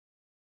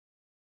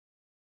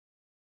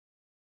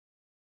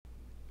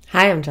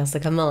Hi, I'm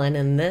Jessica Mullen,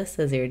 and this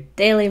is your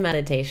daily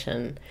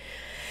meditation.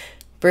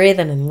 Breathe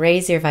in and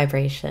raise your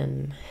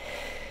vibration.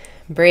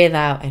 Breathe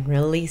out and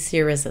release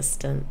your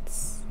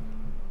resistance.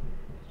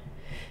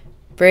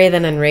 Breathe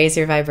in and raise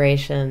your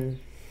vibration.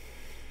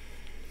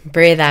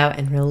 Breathe out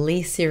and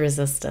release your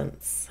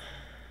resistance.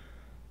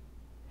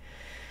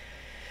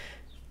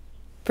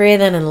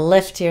 Breathe in and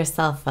lift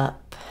yourself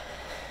up.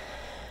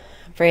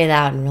 Breathe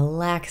out and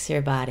relax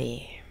your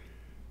body.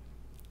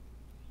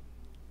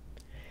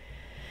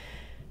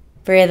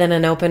 Breathe in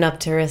and open up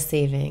to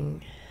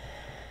receiving.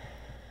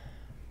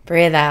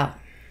 Breathe out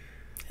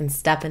and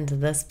step into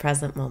this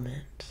present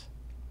moment.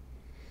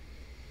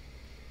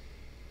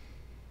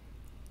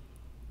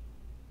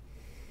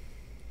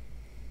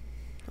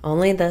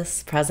 Only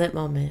this present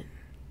moment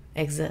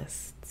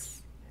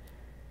exists.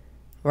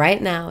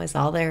 Right now is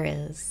all there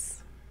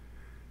is.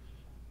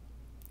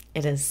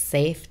 It is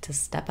safe to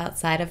step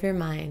outside of your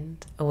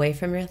mind, away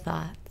from your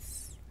thoughts.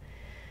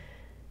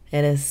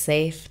 It is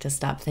safe to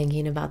stop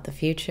thinking about the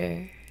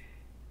future.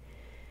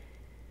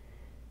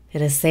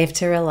 It is safe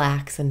to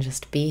relax and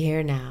just be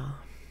here now.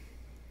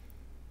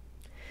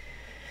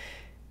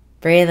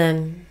 Breathe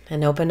in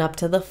and open up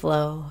to the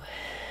flow.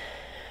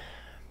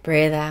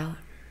 Breathe out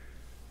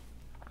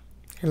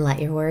and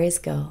let your worries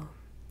go.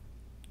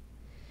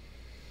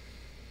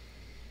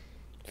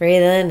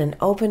 Breathe in and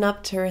open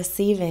up to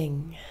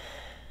receiving.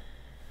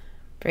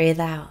 Breathe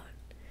out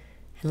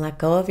and let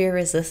go of your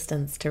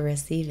resistance to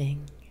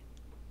receiving.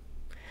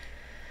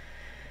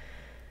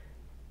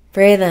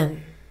 Breathe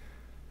in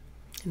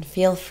and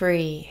feel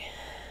free.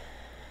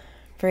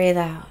 Breathe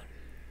out.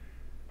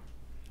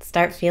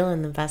 Start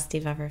feeling the best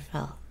you've ever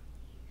felt.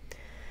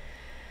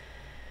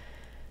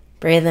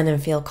 Breathe in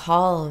and feel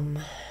calm.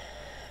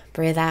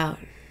 Breathe out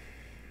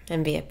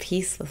and be at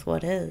peace with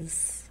what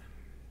is.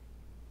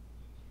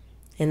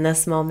 In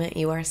this moment,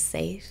 you are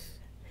safe.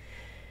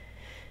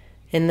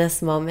 In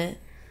this moment,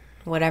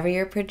 whatever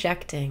you're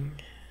projecting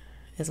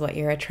is what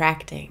you're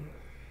attracting.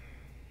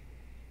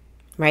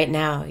 Right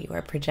now, you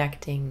are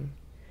projecting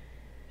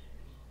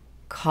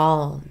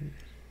calm,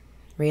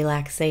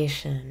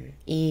 relaxation,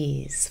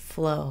 ease,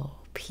 flow,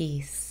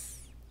 peace.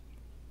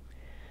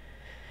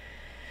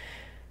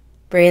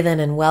 Breathe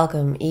in and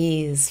welcome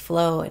ease,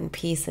 flow, and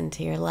peace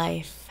into your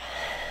life.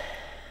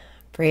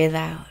 Breathe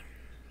out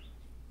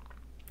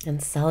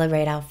and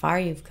celebrate how far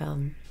you've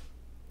come.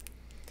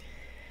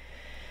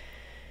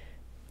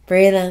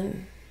 Breathe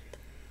in,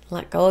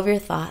 let go of your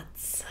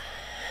thoughts.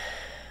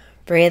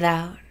 Breathe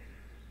out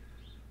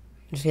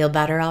and feel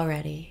better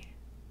already.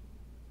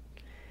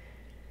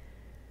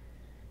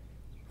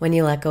 When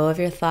you let go of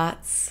your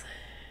thoughts,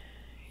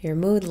 your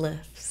mood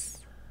lifts,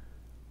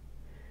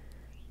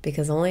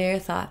 because only your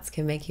thoughts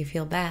can make you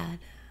feel bad.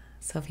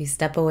 So if you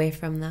step away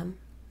from them,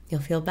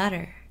 you'll feel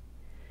better.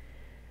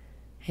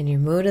 And your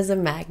mood is a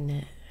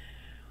magnet.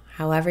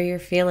 However you're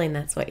feeling,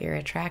 that's what you're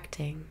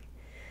attracting.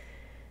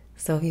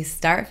 So if you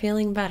start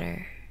feeling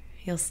better,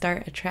 you'll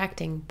start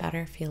attracting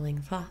better feeling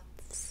thoughts.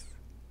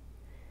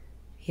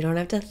 You don't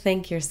have to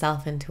think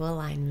yourself into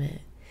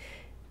alignment.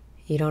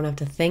 You don't have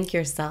to think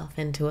yourself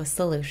into a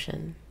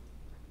solution.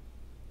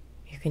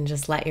 You can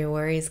just let your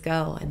worries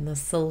go and the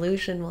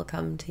solution will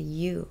come to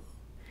you.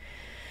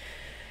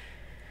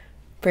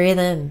 Breathe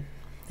in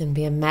and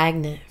be a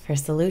magnet for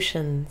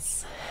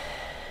solutions.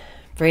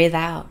 Breathe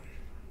out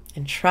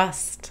and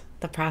trust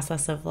the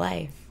process of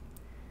life.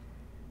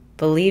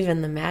 Believe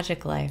in the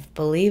magic life.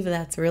 Believe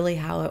that's really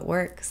how it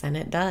works, and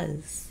it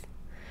does.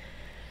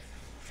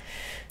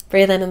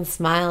 Breathe in and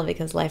smile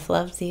because life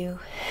loves you.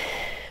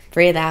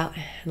 Breathe out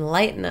and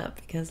lighten up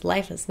because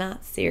life is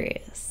not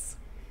serious.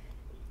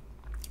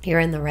 You're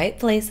in the right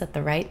place at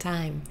the right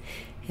time.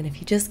 And if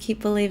you just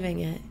keep believing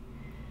it,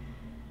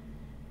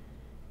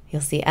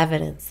 you'll see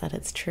evidence that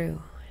it's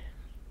true.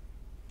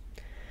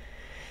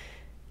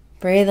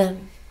 Breathe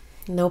in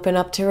and open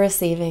up to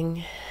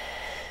receiving.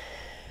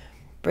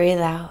 Breathe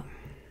out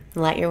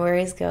and let your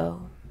worries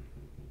go.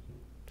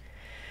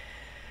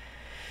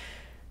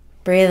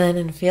 Breathe in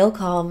and feel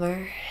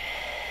calmer.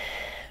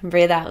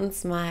 Breathe out and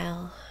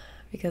smile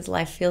because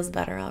life feels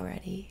better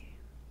already.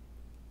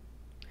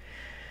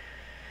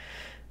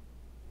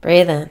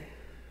 Breathe in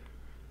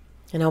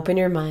and open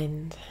your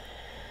mind.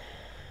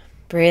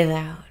 Breathe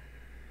out.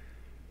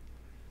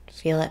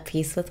 Feel at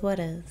peace with what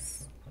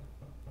is.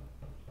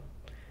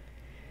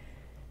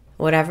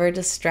 Whatever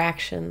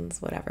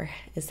distractions, whatever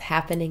is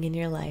happening in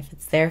your life,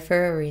 it's there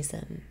for a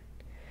reason.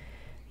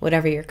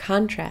 Whatever your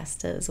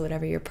contrast is,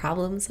 whatever your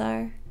problems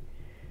are,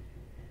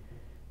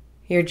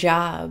 your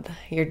job,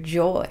 your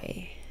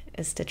joy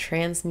is to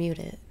transmute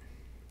it.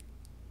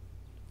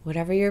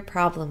 Whatever your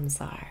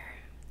problems are,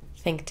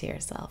 think to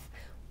yourself,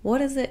 what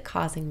is it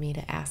causing me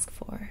to ask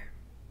for?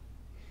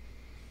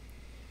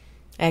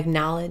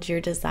 Acknowledge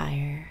your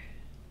desire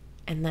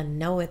and then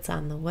know it's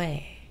on the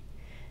way.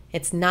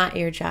 It's not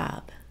your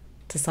job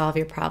to solve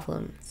your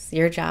problems.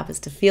 Your job is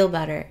to feel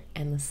better,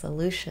 and the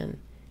solution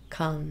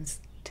comes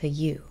to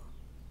you.